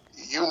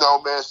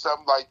 man,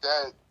 something like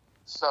that,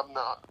 something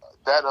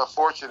that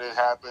unfortunate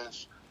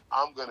happens,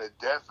 I'm going to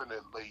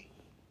definitely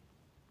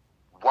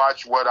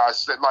watch what I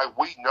said. Like,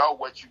 we know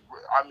what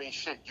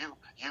shit,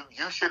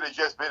 you should have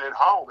just been at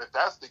home if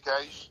that's the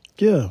case.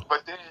 Yeah.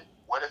 But then,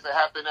 what if it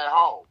happened at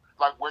home?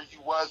 Like where you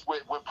was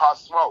with Pop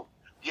Smoke.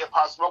 Yeah,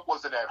 Pop Smoke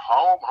wasn't at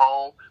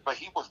home, but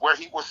he was where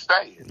he was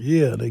staying.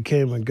 Yeah, they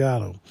came and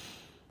got him.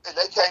 And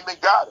they came and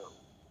got him.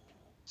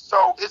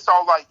 So it's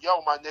all like,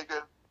 yo, my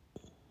nigga,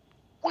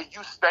 when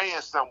you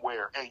staying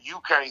somewhere and you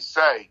can't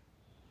say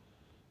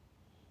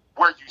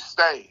where you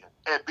staying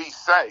and be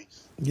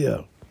safe.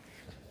 Yeah.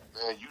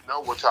 Man, you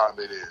know what time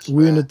it is.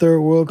 We're in a third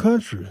world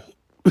country.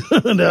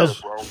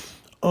 That's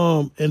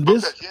bro. And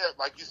this because, yeah,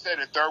 like you said,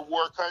 in third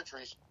world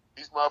countries,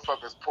 these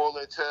motherfuckers pull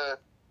into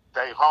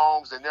their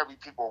homes and every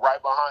people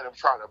right behind them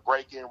trying to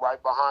break in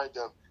right behind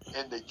them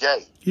in the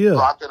gate. Yeah.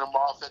 Blocking them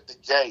off at the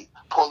gate,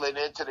 pulling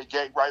into the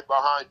gate right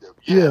behind them.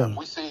 Yeah.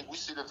 We see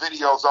the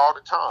videos all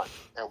the time.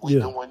 And we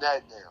doing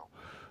that now.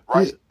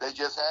 Right? Yeah. They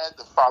just had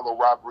the follow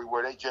robbery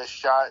where they just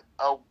shot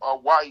a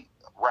white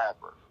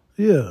rapper.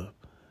 Yeah.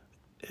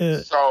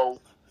 So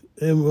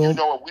we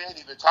ain't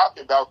even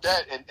talking about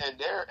that, and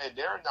they're in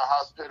the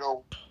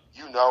hospital,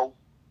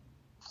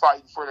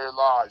 fighting for their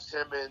lives.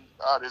 Him and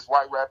this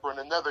white rapper and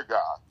another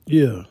guy.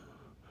 Yeah.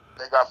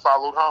 They got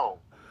followed home.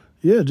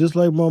 Yeah, just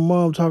like my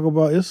mom talk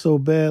about, it's so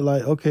bad.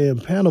 Like, okay, in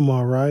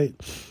Panama, right?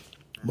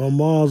 My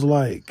mom's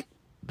like,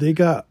 they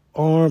got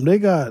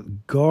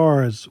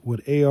guards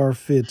with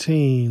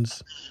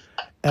AR-15s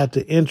at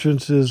the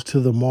entrances to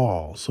the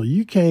mall. So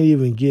you can't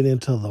even get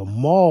into the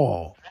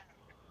mall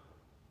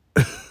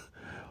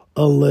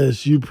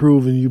unless you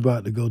proving you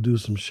about to go do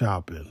some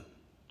shopping.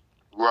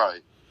 Right.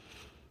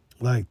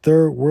 Like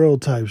third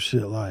world type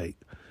shit. Like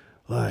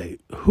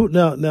who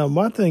now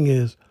my thing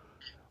is,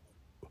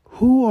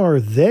 who are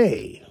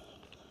they?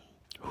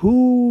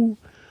 Who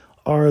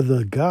are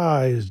the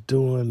guys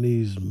doing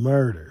these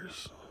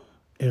murders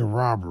and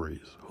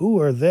robberies? Who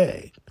are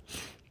they?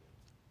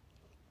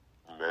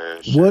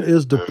 Man, What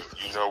is the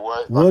you know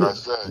what? Like I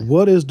said,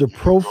 what is the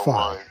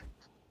profile?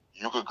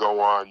 You could go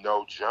on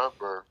No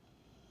Jumper,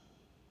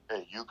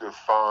 and you could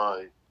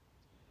find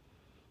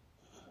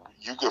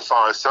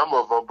some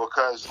of them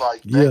because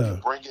like they be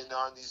bringing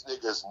on these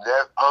niggas,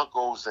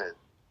 uncles and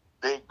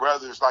big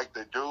brothers, like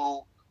the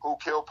dude who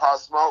killed Pop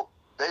Smoke.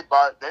 They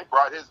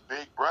brought his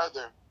big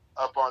brother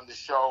up on the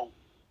show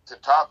to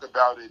talk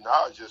about it, and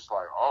I was just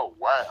like, oh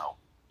wow,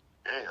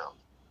 damn.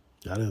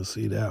 I didn't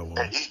see that one.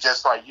 And he's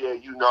just like, yeah,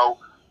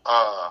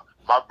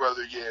 my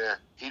brother, yeah,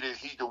 he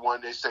the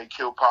one they say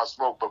killed Pop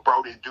Smoke, but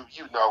bro didn't do,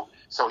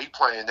 so he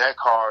playing that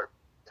card,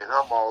 and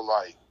I'm all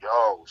like,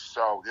 yo,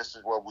 so this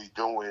is what we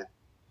doing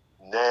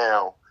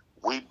now.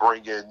 We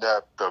bringing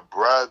up the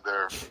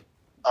brother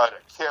of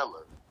the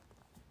killer.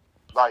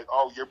 Like,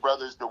 oh, your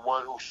brother's the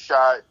one who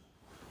shot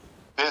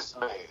this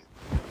man.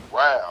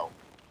 Wow.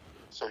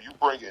 So you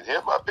bringing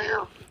him up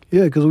here?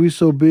 Yeah, because we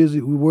so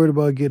busy, we worried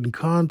about getting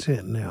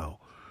content now.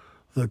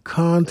 The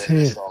content.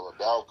 Man, it's all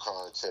about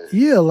content.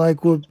 Yeah,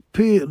 like when the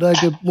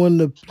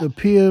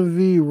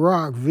PNB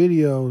Rock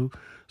video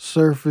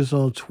surfaced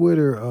on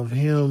Twitter of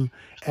him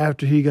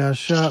after he got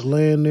shot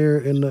laying there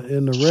in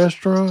the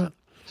restaurant.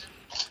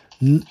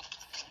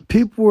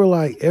 People were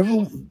like,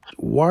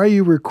 why are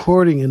you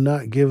recording and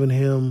not giving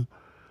him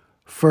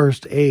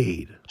first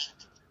aid?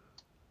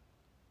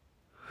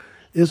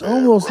 It's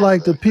almost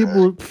like the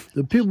people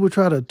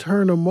try to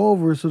turn him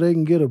over so they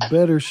can get a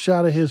better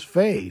shot of his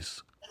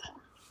face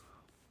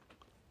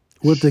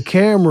with the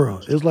camera.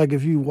 It's like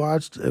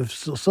if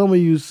some of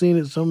you seen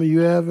it, some of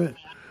you haven't,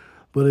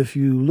 but if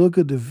you look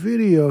at the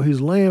video,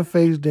 he's laying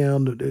face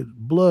down, the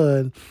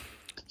blood,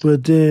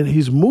 but then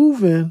he's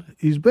moving.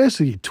 He's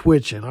basically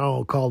twitching. I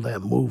don't call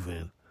that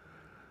moving.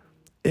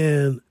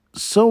 And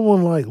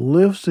someone like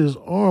lifts his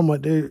arm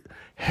like they're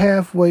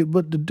halfway,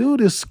 but the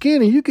dude is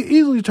skinny. You could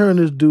easily turn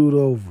this dude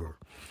over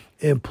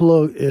and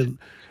plug and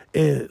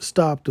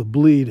stop the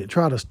bleeding.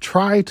 Try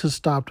to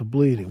stop the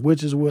bleeding,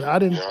 which is what I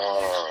didn't.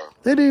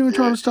 They didn't even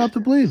try to stop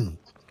the bleeding.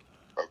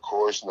 Of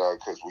course not,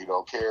 because we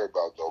don't care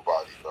about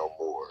nobody no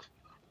more.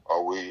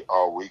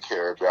 All we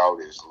care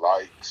about is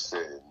likes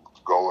and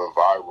going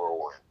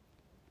viral and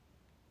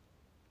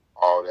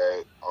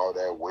all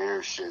that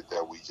weird shit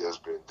that we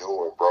just been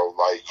doing, bro.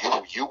 Like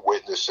you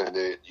witnessing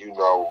it,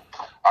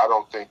 I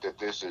don't think that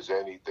this is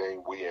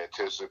anything we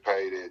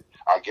anticipated.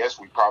 I guess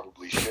we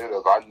probably should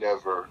have. I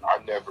never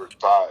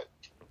thought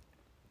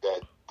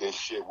that this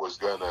shit was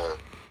gonna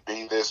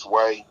be this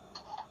way.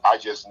 I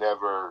just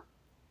never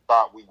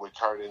thought we would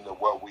turn into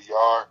what we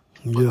are.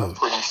 But I'm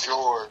pretty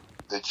sure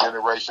the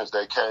generations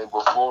that came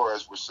before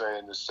us were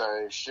saying the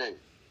same shit.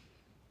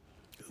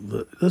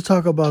 Let's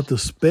talk about the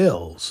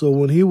spell. So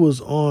when he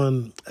was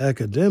on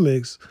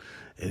Academics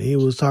and he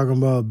was talking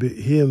about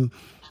him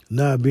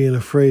not being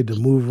afraid to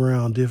move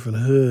around different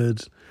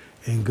hoods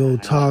and go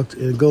talk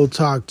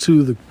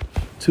to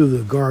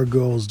the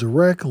gargoyles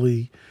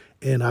directly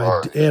and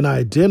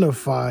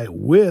identify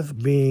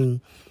with being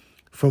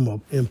from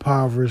an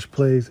impoverished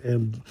place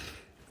and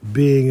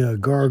being a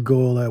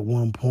gargoyle at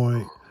one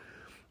point.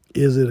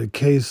 Is it a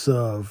case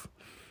of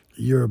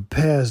your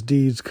past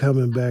deeds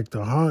coming back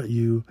to haunt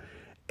you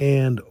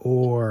and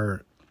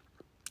or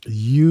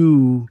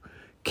you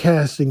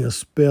casting a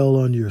spell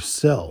on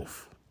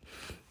yourself?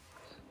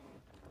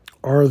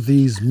 Are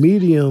these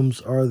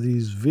mediums, are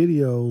these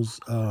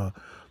videos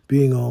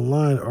being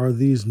online, are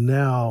these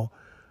now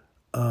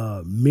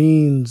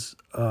means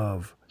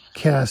of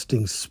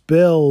casting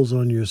spells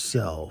on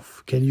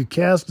yourself? Can you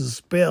cast a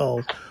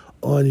spell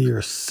on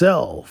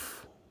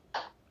yourself?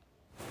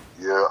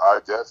 Yeah, I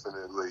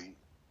definitely.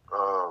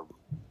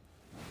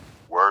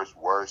 Words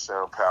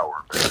sound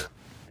power, man.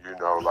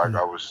 Like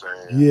I was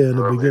saying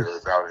earlier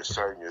about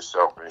inserting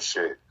yourself and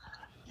shit.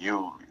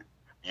 You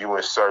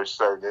insert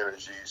certain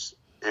energies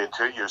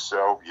into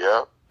yourself,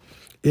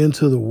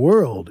 into the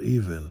world,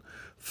 even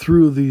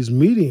through these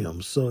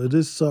mediums. So it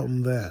is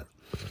something that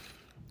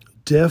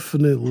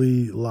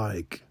definitely,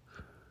 like,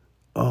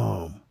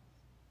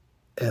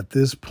 at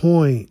this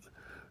point,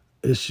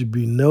 it should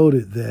be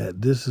noted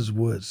that this is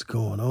what's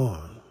going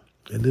on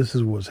and this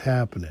is what's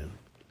happening.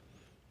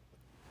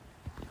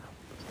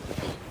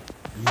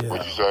 Yeah.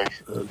 What'd you say?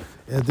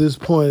 At this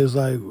point, it's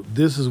like,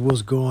 this is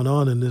what's going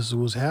on and this is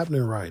what's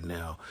happening right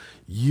now.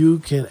 You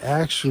can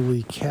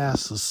actually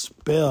cast a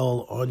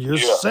spell on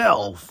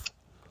yourself.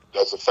 Yeah.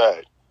 That's a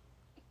fact.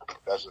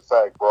 That's a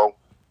fact, bro.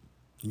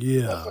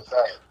 Yeah. That's a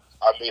fact.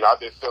 I mean, I've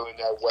been feeling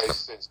that way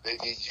since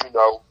Biggie, you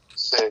know,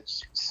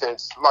 since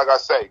like I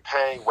say,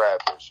 pain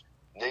rappers.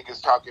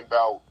 Niggas talking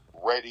about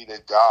ready to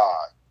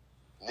die.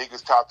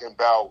 Niggas talking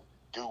about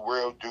do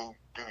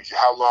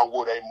how long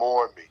will they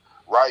mourn me?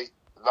 Right?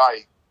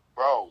 Like,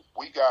 bro,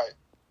 we got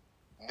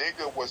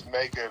nigga was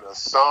making a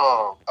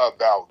song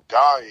about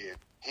dying.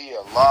 He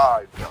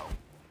alive though.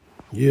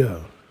 Yeah.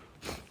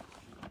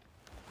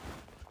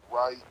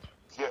 Right?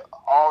 Yeah,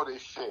 all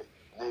this shit.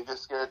 Nigga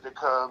scared to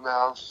come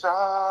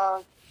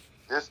outside.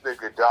 This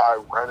nigga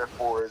died running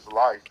for his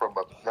life from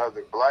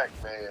another black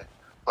man.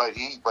 But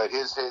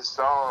his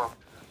song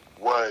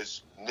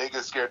was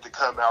nigga scared to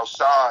come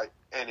outside,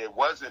 and it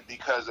wasn't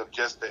because of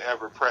just the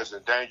ever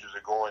present dangers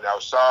of going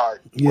outside.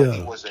 Yeah. What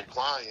he was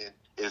implying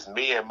is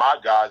me and my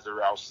guys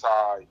are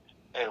outside,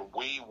 and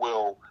we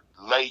will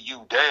lay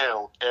you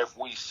down if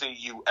we see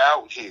you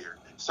out here.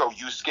 So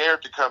you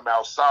scared to come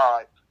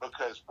outside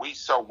because we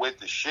so with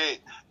the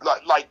shit.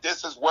 Like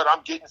this is what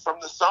I'm getting from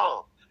the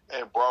song.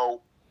 And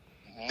bro,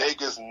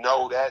 niggas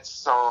know that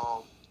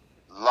song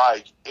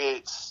like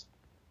it's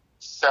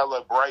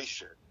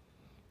celebration.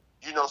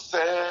 You know,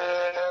 celebrate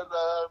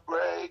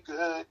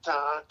good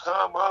time.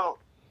 Come on.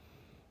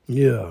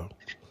 Yeah.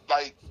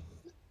 Like,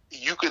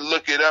 you can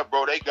look it up,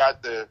 bro. They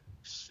got the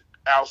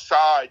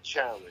outside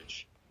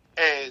challenge.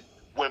 And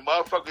when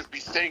motherfuckers be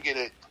singing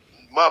it,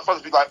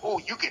 motherfuckers be like, ooh,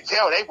 you can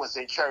tell they was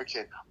in church.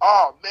 And,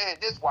 oh, man,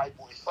 this white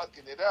boy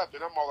fucking it up.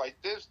 And I'm all like,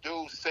 this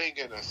dude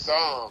singing a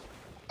song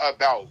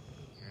about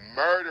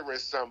murdering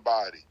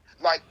somebody.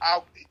 Like,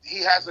 he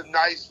has a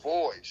nice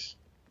voice.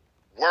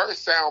 Words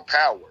sound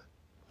power.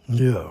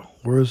 Yeah.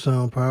 Words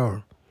sound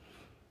power.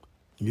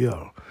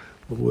 Yeah.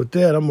 But with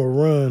that, I'm going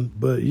to run.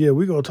 But, yeah,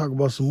 we're going to talk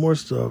about some more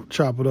stuff.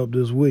 Chop it up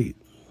this week.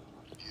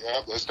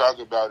 Yeah, let's talk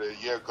about it.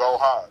 Yeah, go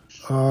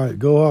Hawks. All right,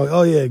 go Hawks.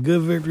 Oh, yeah,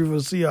 good victory for the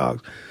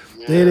Seahawks.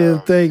 Yeah,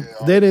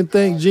 They didn't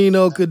think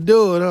Geno could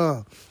do it,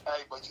 huh?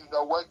 Hey, but you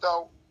know what,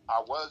 though?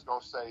 I was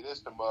going to say this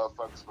to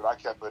motherfuckers, but I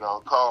kept it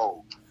on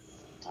cold,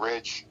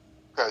 Rich,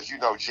 because, you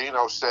know,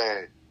 Geno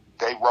said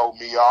they wrote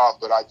me off,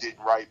 but I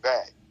didn't write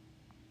back.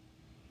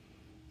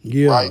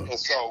 Yeah. Right? And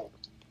so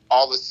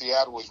all of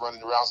Seattle was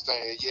running around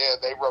saying, yeah,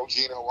 they wrote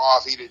Geno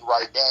off. He didn't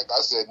write back. I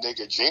said,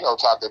 nigga, Geno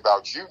talked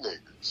about you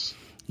niggas.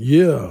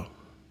 Yeah.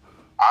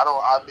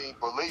 I mean,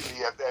 believe me,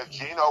 if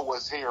Geno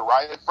was here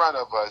right in front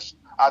of us,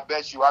 I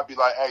bet you I'd be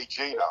like, hey,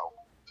 Geno,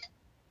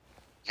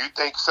 you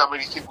think some of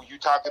these people you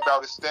talked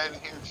about is standing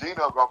here?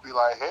 Geno gonna be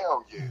like,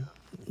 hell yeah.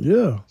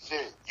 Yeah.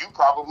 Shit, you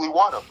probably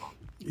one of them.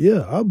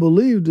 Yeah, I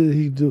believe that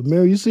he did.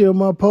 Mary, you see on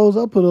my post,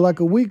 I put it like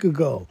a week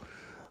ago.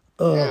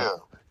 Yeah.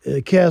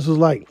 And Cass was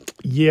like,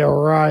 yeah,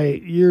 right,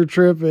 you're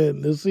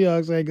tripping. The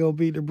Seahawks ain't gonna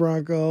beat the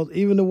Broncos.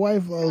 Even the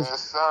white folks.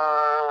 Yes,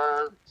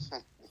 sir.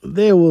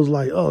 They was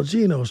like, oh,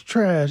 Geno's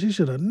trash. He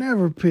should have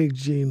never picked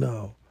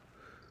Geno.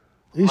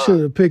 He should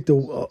have picked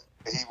the...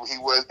 He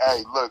was,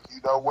 hey, look, you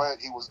know what?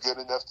 He was good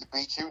enough to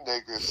beat you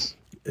niggas.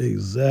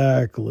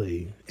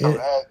 Exactly.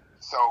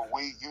 So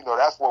we, you know,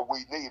 that's what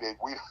we needed.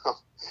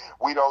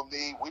 We don't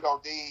need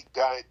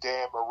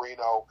Dan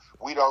Marino.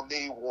 We don't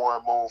need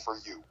Warren Moon for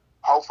you.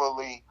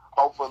 Hopefully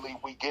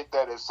we get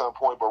that at some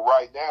point. But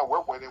right now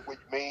we're winning with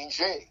Mean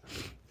Gene.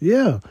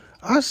 Yeah.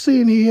 I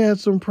seen he had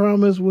some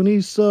promise when he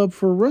subbed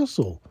for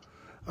Russell.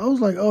 I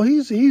was like, oh,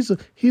 he's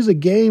a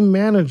game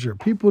manager.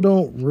 People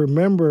don't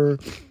remember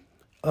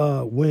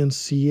when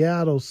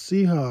Seattle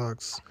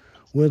Seahawks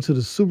went to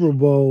the Super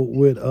Bowl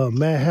with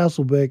Matt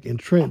Hasselbeck and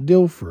Trent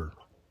Dilfer.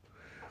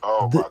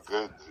 Oh my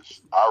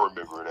goodness, I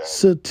remember that.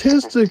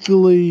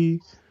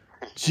 Statistically,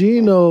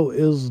 Geno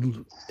is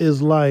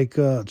like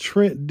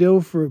Trent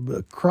Dilfer,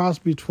 a cross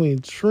between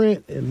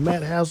Trent and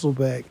Matt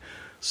Hasselbeck,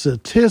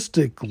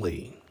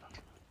 statistically.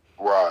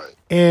 Right.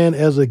 And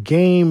as a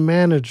game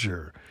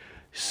manager,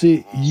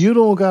 see, you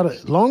don't gotta,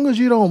 as long as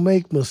you don't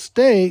make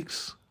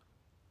mistakes,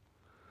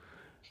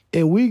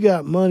 and we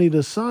got money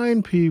to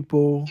sign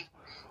people,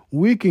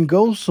 we can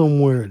go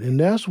somewhere. And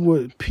that's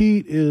what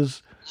Pete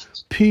is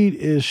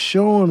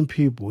showing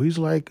people. He's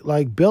like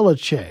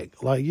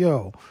Belichick. Like,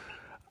 yo,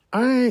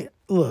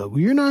 look,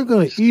 you're not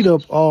gonna eat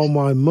up all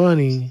my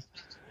money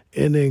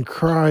and then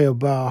cry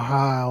about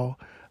how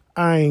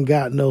I ain't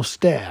got no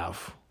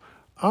staff.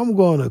 I'm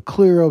going to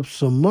clear up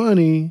some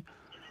money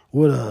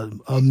with a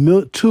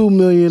 $2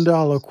 million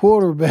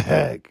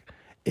quarterback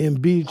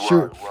and beat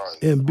your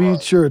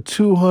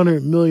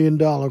 $200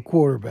 million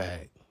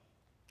quarterback.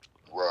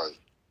 Right.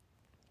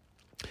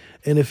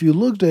 And if you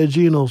looked at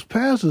Geno's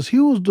passes, he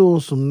was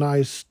doing some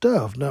nice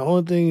stuff. Now,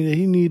 only thing that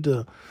he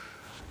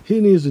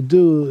needs to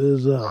do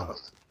is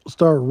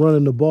start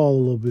running the ball a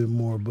little bit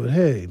more. But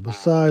hey,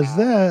 besides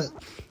that,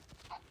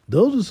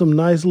 those are some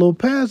nice little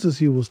passes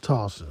he was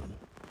tossing.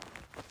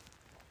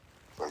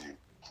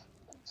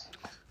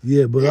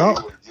 Yeah, but he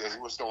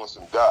was throwing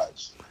some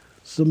dots.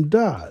 Some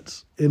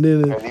dots, and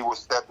then he was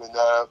stepping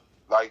up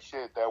like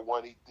shit. That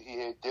one he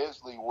hit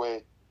Disley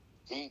with,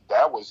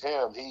 that was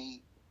him.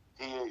 He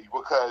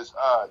because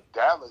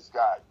Dallas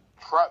got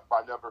trucked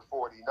by number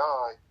 49,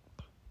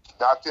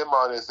 knocked him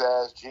on his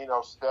ass.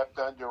 Geno stepped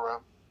under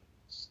him,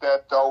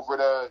 stepped over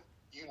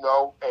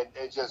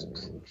and just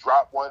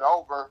dropped one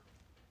over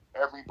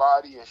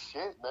everybody and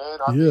shit, man.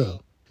 I mean,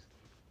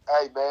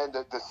 hey, man,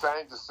 the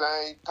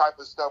same type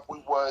of stuff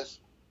we was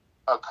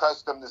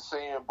accustomed to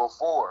seeing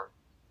before,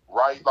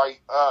 right?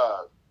 Like,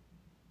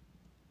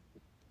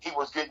 he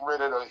was getting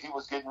rid of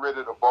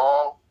the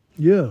ball.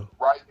 Yeah.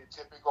 Right, in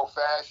typical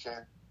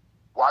fashion.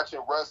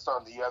 Watching Russ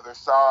on the other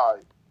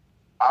side,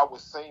 I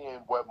was seeing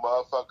what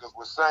motherfuckers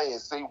were saying.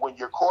 See, when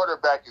your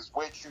quarterback is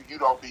with you, you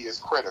don't be as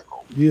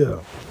critical. Yeah.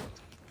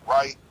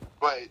 Right?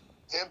 But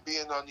him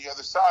being on the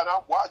other side,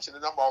 I'm watching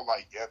and I'm all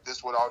like, yeah, this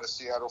is what all the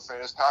Seattle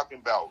fans talking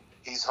about.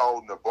 He's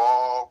holding the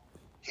ball.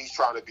 He's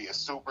trying to be a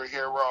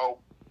superhero.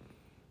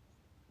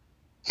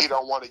 He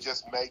don't want to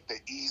just make the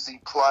easy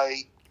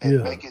play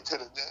and make it to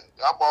the net.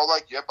 I'm all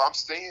like, yep, I'm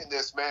seeing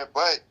this, man.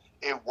 But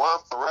it won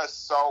for us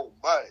so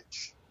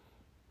much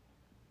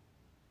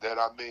that,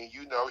 I mean,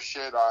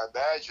 shit, I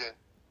imagine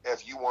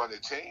if you want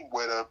a team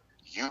with him,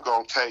 you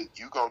gonna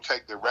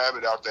take the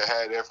rabbit out the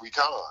hat every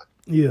time.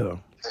 Yeah.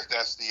 If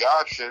that's the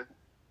option,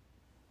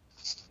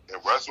 then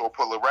Russ will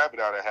pull a rabbit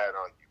out of the hat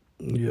on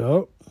you.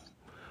 Yep.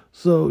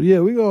 So, yeah,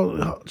 we're going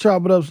to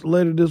chop it up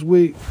later this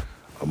week.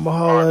 I'm going to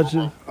holler at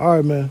you. All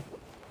right, man.